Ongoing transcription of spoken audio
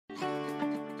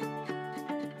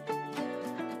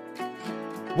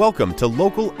Welcome to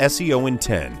Local SEO in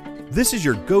 10. This is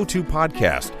your go-to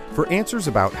podcast for answers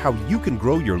about how you can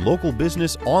grow your local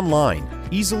business online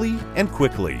easily and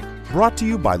quickly. Brought to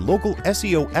you by local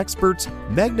SEO experts,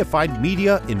 Magnified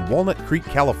Media in Walnut Creek,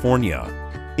 California.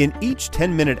 In each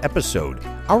 10-minute episode,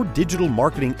 our digital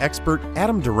marketing expert,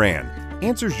 Adam Duran,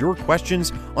 answers your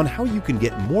questions on how you can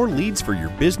get more leads for your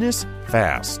business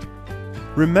fast.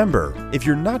 Remember, if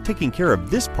you're not taking care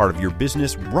of this part of your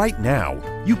business right now,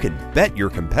 you can bet your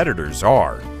competitors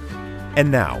are. And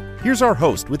now, here's our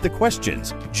host with the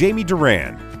questions, Jamie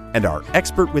Duran, and our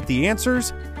expert with the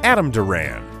answers, Adam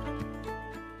Duran.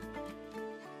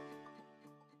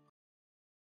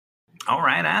 All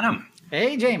right, Adam.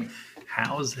 Hey, Jamie.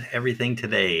 How's everything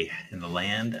today in the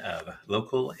land of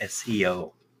local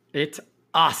SEO? It's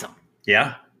awesome.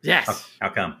 Yeah? Yes. How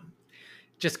come?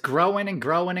 Just growing and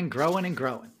growing and growing and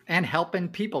growing and helping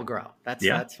people grow.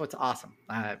 That's what's awesome.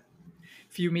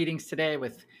 Few meetings today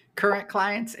with current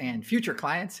clients and future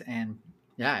clients, and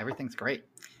yeah, everything's great.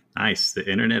 Nice. The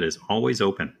internet is always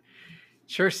open.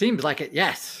 Sure seems like it.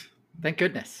 Yes. Thank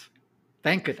goodness.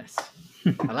 Thank goodness.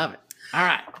 I love it. All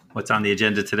right. What's on the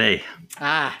agenda today?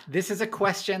 This is a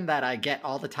question that I get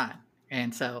all the time.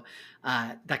 And so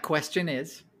that question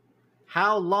is,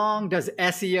 how long does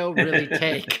SEO really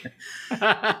take?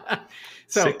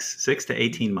 So, six to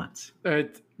 18 months. Is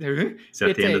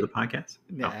that the end of the podcast?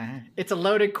 It's a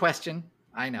loaded question.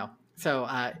 I know. So,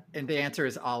 and the answer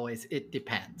is always, it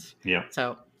depends. Yeah.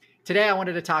 So today I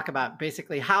wanted to talk about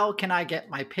basically how can I get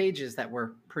my pages that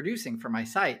we're producing for my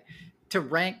site to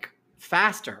rank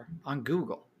faster on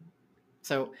Google.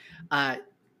 So I'll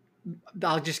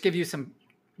just give you some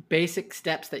basic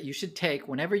steps that you should take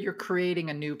whenever you're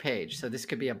creating a new page. So this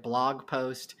could be a blog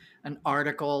post, an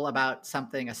article about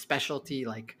something, a specialty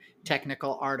like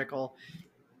technical article,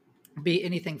 be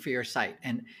anything for your site.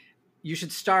 And you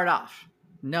should start off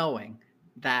knowing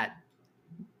that,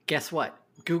 guess what?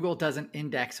 Google doesn't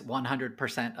index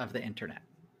 100% of the internet.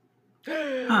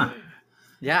 Huh.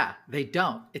 Yeah, they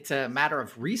don't. It's a matter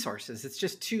of resources. It's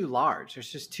just too large.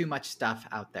 There's just too much stuff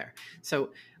out there. So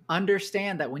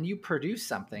understand that when you produce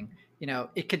something,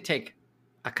 it could take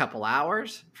a couple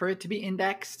hours for it to be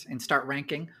indexed and start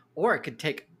ranking, or it could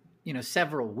take,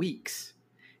 several weeks.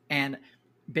 And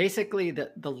basically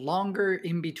the longer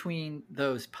in between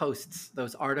those posts,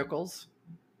 those articles,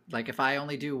 like if I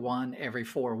only do one every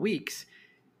 4 weeks,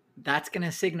 that's going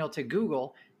to signal to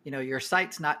Google, your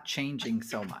site's not changing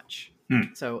so much.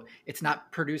 So it's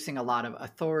not producing a lot of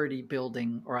authority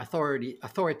building or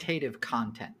authoritative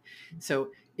content.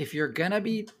 So if you're going to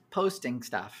be posting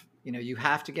stuff, you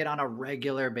have to get on a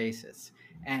regular basis.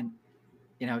 And,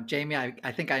 Jamie,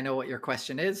 I think I know what your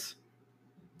question is.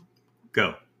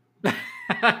 Go.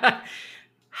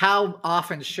 How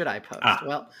often should I post?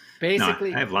 Well,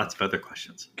 basically, no, I have lots of other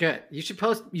questions. Good. You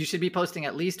should be posting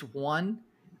at least one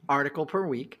article per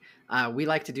week. We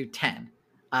like to do 10.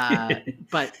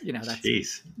 But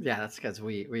that's because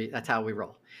we that's how we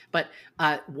roll. But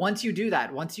once you do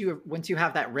that, once you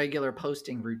have that regular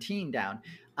posting routine down,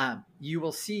 you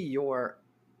will see your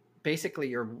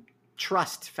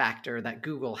trust factor that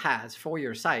Google has for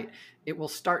your site. It will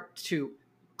start to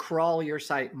crawl your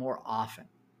site more often,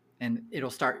 and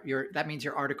that means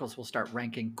your articles will start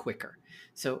ranking quicker.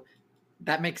 So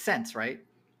that makes sense, right?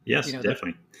 Yes,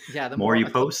 definitely. The more you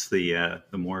post, the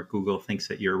more Google thinks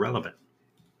that you're relevant.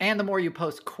 And the more you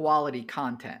post quality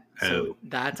content. So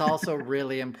that's also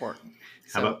really important.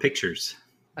 So, how about pictures?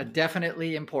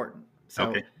 Definitely important. So,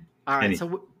 okay. All right.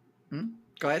 So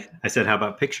go ahead. I said, how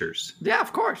about pictures? Yeah,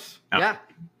 of course. Oh. Yeah,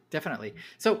 definitely.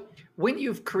 So when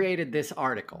you've created this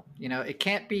article, it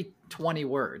can't be 20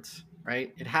 words,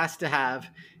 right? It has to have,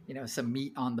 some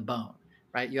meat on the bone.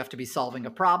 Right? You have to be solving a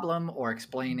problem or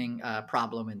explaining a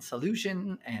problem and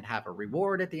solution and have a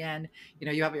reward at the end.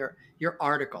 You have your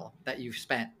article that you've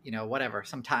spent,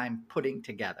 some time putting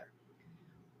together.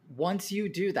 Once you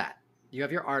do that, you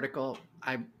have your article.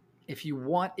 If you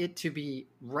want it to be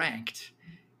ranked,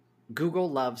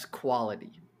 Google loves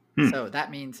quality. So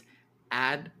that means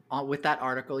with that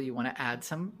article, you want to add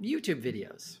some YouTube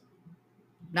videos.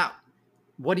 Now,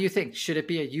 what do you think? Should it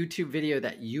be a YouTube video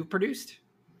that you produced?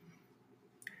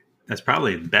 That's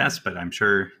probably the best, but I'm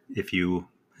sure if you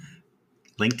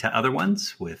link to other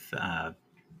ones with the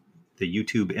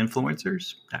YouTube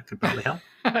influencers, that could probably help.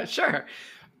 Sure.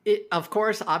 Of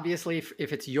course, obviously,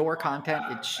 if it's your content,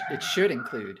 it should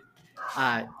include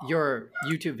your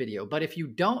YouTube video. But if you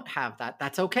don't have that,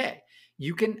 that's okay.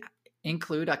 You can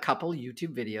include a couple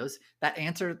YouTube videos that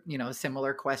answer, a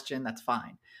similar question. That's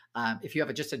fine. If you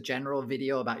have just a general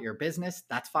video about your business,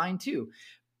 that's fine too.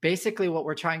 Basically, what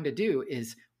we're trying to do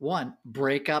is one,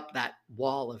 break up that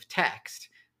wall of text,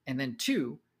 and then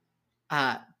two,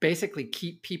 basically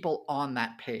keep people on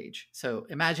that page. So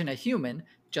imagine a human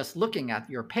just looking at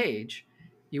your page.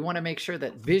 You want to make sure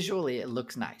that visually it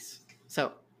looks nice.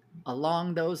 So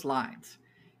along those lines,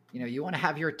 you want to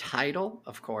have your title,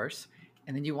 of course,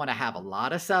 and then you want to have a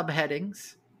lot of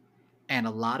subheadings and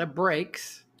a lot of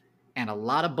breaks and a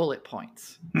lot of bullet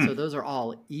points. So those are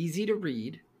all easy to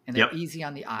read and they're easy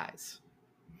on the eyes.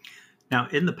 Now,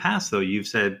 in the past, though, you've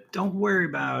said, don't worry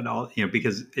about all,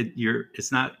 because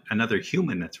it's not another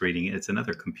human that's reading it. It's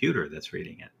another computer that's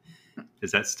reading it.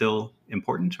 Is that still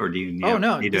important, or do you need? Oh,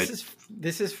 no,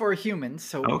 this is for humans.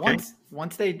 So okay.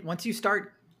 once you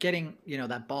start getting,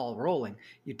 that ball rolling,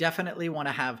 you definitely want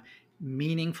to have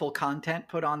meaningful content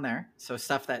put on there. So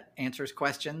stuff that answers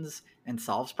questions and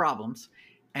solves problems.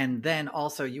 And then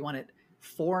also you want it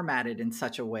formatted in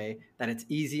such a way that it's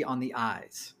easy on the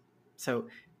eyes. So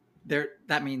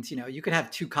that means, you could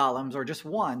have 2 columns or just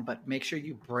one, but make sure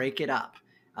you break it up.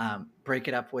 Break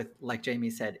it up with, like Jamie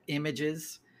said,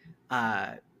 images,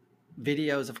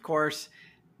 videos, of course.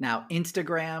 Now,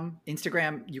 Instagram,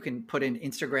 you can put in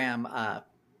Instagram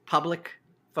public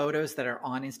photos that are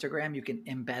on Instagram. You can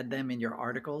embed them in your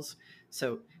articles.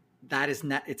 So that is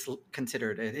not, it's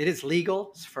considered, it is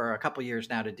legal for a couple years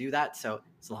now to do that. So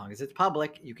as long as it's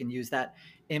public, you can use that.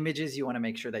 Images you want to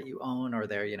make sure that you own, or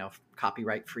they're,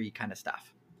 copyright free kind of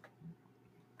stuff.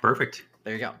 Perfect.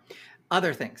 There you go.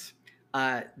 Other things.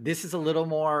 This is a little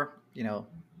more,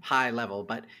 high level,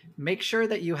 but make sure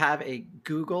that you have a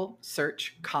Google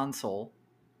Search Console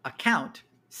account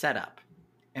set up.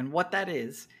 And what that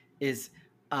is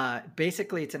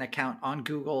basically it's an account on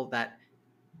Google that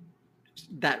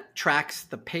tracks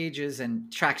the pages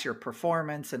and tracks your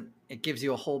performance, and it gives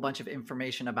you a whole bunch of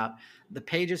information about the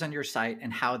pages on your site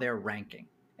and how they're ranking.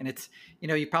 And it's,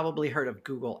 you probably heard of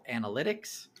Google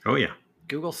Analytics. Oh yeah.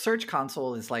 Google Search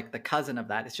Console is like the cousin of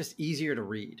that. It's just easier to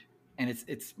read, and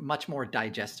it's much more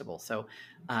digestible. So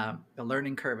the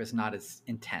learning curve is not as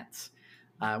intense.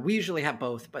 We usually have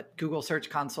both, but Google Search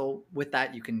Console, with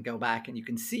that, you can go back and you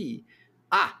can see,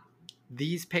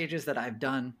 these pages that I've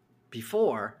done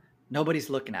before, nobody's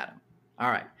looking at them. All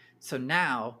right. So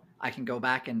now I can go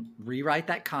back and rewrite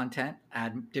that content,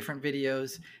 add different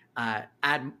videos,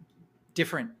 add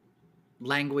different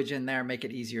language in there, make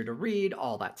it easier to read,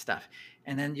 all that stuff.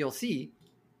 And then you'll see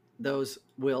those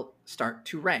will start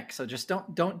to rank. So just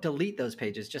don't delete those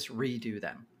pages, just redo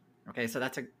them. Okay. So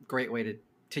that's a great way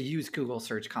to use Google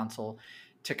Search Console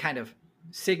to kind of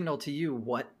signal to you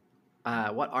what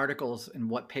articles and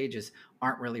what pages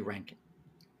aren't really ranking.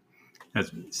 That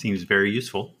seems very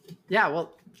useful. Yeah,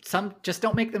 well, some just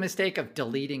don't make the mistake of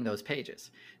deleting those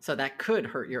pages. So that could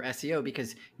hurt your SEO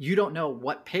because you don't know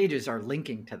what pages are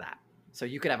linking to that. So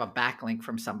you could have a backlink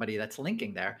from somebody that's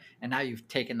linking there, and now you've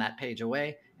taken that page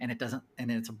away, and then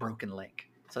it's a broken link.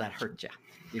 So that hurts you.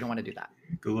 You don't want to do that.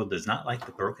 Google does not like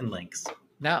the broken links.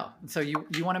 No. So you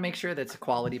want to make sure that it's a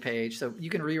quality page. So you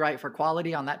can rewrite for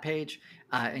quality on that page,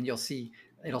 and you'll see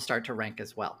it'll start to rank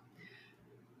as well.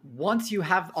 Once you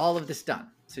have all of this done,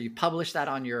 so you publish that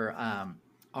on your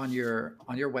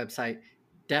website,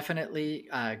 definitely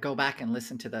go back and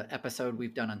listen to the episode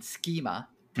we've done on schema,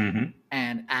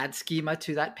 and add schema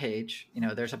to that page.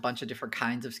 There's a bunch of different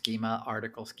kinds of schema,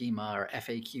 article schema or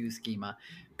FAQ schema.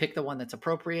 Pick the one that's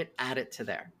appropriate, add it to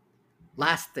there.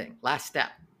 Last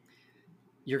step,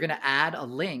 you're going to add a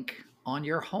link on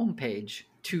your homepage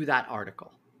to that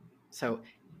article. So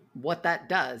what that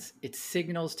does, it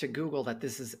signals to Google that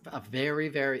this is a very,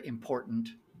 very important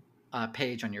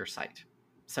page on your site.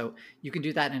 So you can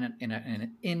do that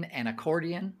in an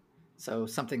accordion. So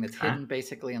something that's hidden,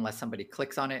 basically, unless somebody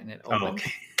clicks on it and it opens.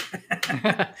 Oh,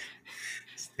 okay.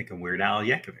 Just thinking Weird Al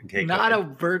Yankovic. Okay,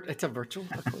 it's a virtual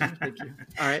accordion. Thank you.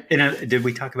 All right. Did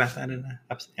we talk about that in the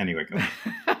episode? Anyway, go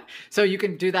ahead. So you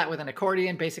can do that with an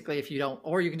accordion, basically, if you don't,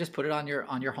 or you can just put it on your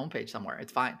homepage somewhere.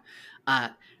 It's fine.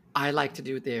 I like to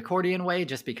do it the accordion way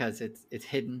just because it's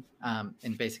hidden.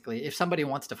 And basically, if somebody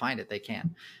wants to find it, they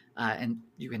can. And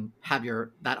you can have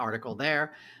that article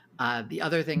there. The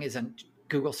other thing is in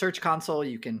Google Search Console,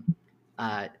 you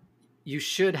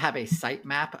should have a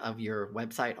sitemap of your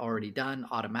website already done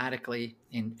automatically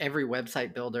in every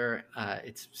website builder.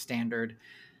 It's standard.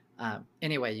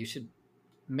 Anyway, you should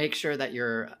make sure that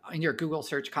in your Google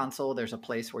Search Console, there's a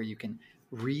place where you can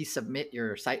resubmit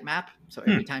your sitemap. So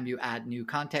every time you add new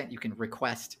content, you can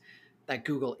request that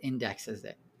Google indexes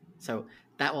it. So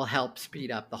that will help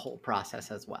speed up the whole process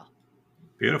as well.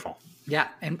 Beautiful. Yeah.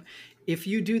 And if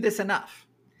you do this enough,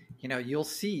 you'll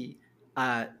see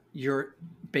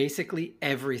basically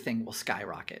everything will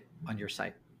skyrocket on your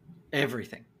site.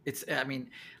 Everything.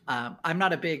 I'm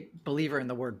not a big believer in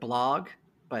the word blog,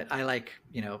 but I like,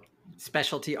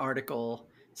 specialty article,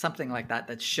 something like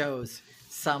that shows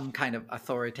some kind of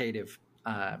authoritative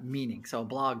meaning. So a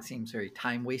blog seems very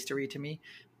time wastery to me.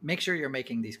 Make sure you're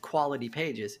making these quality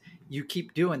pages. You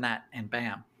keep doing that and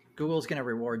bam, Google's going to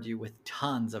reward you with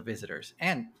tons of visitors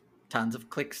and tons of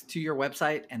clicks to your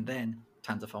website and then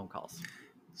tons of phone calls.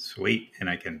 Sweet. And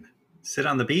I can sit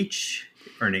on the beach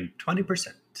earning 20%.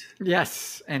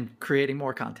 Yes. And creating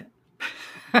more content.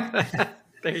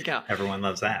 There you go. Everyone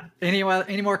loves that. Any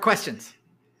more questions?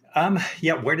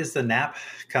 Yeah. Where does the NAP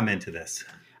come into this?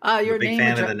 Your big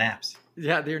fan of the NAPs.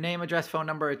 Yeah. Your name, address, phone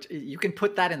number. You can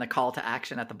put that in the call to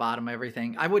action at the bottom of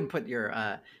everything. I wouldn't put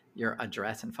your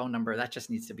address and phone number. That just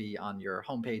needs to be on your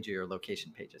homepage or your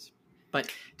location pages. But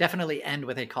definitely end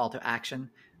with a call to action,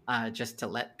 just to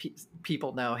let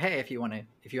people know, hey, if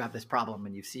you have this problem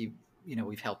and you see,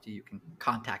 we've helped you, you can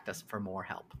contact us for more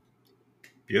help.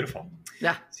 Beautiful.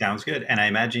 Yeah. Sounds good. And I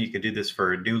imagine you could do this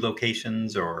for new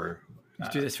locations or...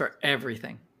 do this for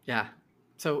everything. Yeah.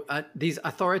 So these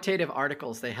authoritative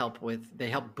articles, they help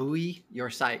buoy your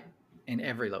site in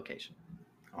every location.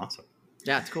 Awesome.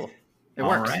 Yeah, it's cool. It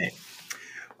works. All right.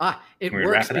 It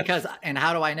works because, and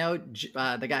how do I know?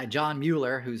 The guy, John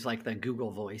Mueller, who's like the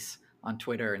Google voice on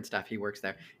Twitter and stuff, he works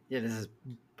there. Yeah, this is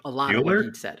a lot of what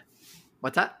he said.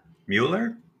 What's that?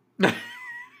 Mueller?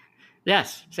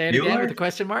 Yes. Say it again with a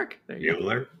question mark.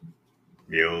 Mueller.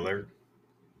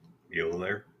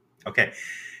 Okay.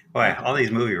 Boy, all these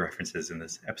movie references in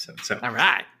this episode. So, all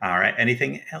right.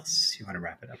 Anything else you want to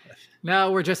wrap it up with?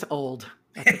 No, we're just old.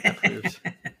 That's what that proves.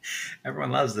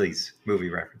 Everyone loves these movie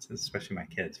references, especially my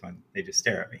kids when they just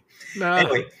stare at me. No,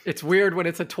 anyway, it's weird when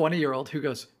it's a 20-year-old who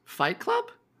goes, Fight Club?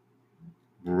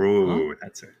 Ooh,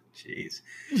 that's jeez.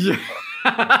 Yeah.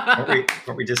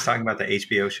 Weren't we just talking about the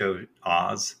HBO show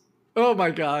Oz? Oh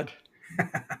my God.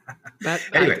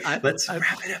 Anyway, let's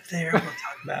wrap it up there. We'll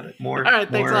talk about it more. All right,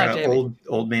 thanks a lot, Jamie.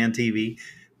 Old man TV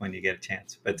when you get a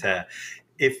chance. But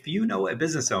if you know a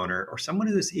business owner or someone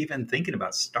who's even thinking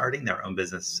about starting their own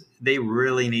business, they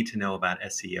really need to know about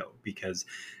SEO because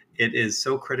it is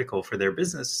so critical for their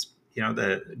business.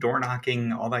 The door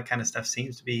knocking, all that kind of stuff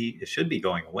it should be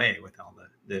going away with all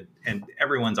and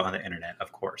everyone's on the internet,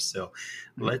 of course. So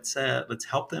let's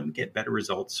help them get better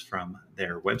results from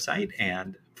their website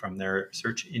and from their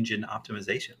search engine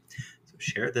optimization. So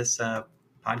share this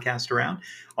podcast around.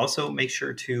 Also, make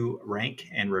sure to rank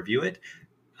and review it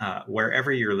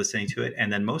wherever you're listening to it.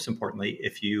 And then most importantly,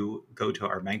 if you go to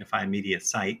our Magnify Media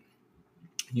site,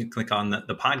 you click on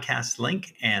the podcast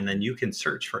link, and then you can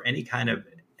search for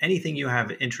anything you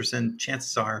have interest in.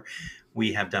 Chances are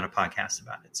we have done a podcast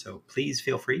about it. So please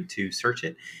feel free to search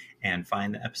it and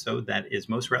find the episode that is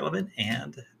most relevant.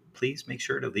 And please make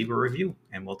sure to leave a review,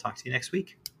 and we'll talk to you next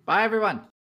week. Bye, everyone.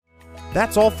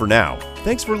 That's all for now.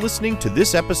 Thanks for listening to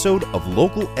this episode of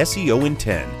Local SEO in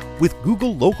 10 with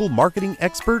Google local marketing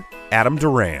expert Adam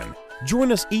Duran.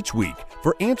 Join us each week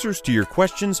for answers to your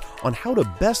questions on how to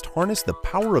best harness the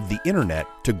power of the internet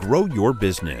to grow your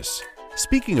business.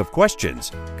 Speaking of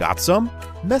questions, got some?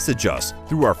 Message us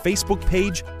through our Facebook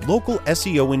page, Local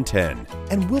SEO in 10,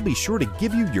 and we'll be sure to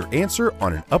give you your answer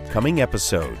on an upcoming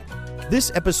episode. This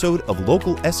episode of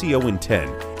Local SEO in 10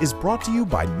 is brought to you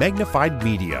by Magnified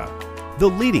Media, the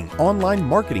leading online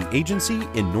marketing agency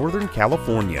in Northern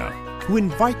California, who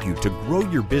invite you to grow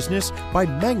your business by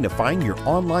magnifying your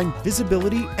online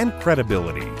visibility and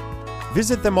credibility.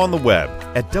 Visit them on the web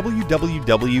at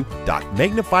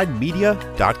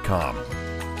www.magnifiedmedia.com.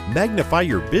 Magnify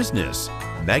your business,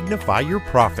 magnify your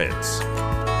profits.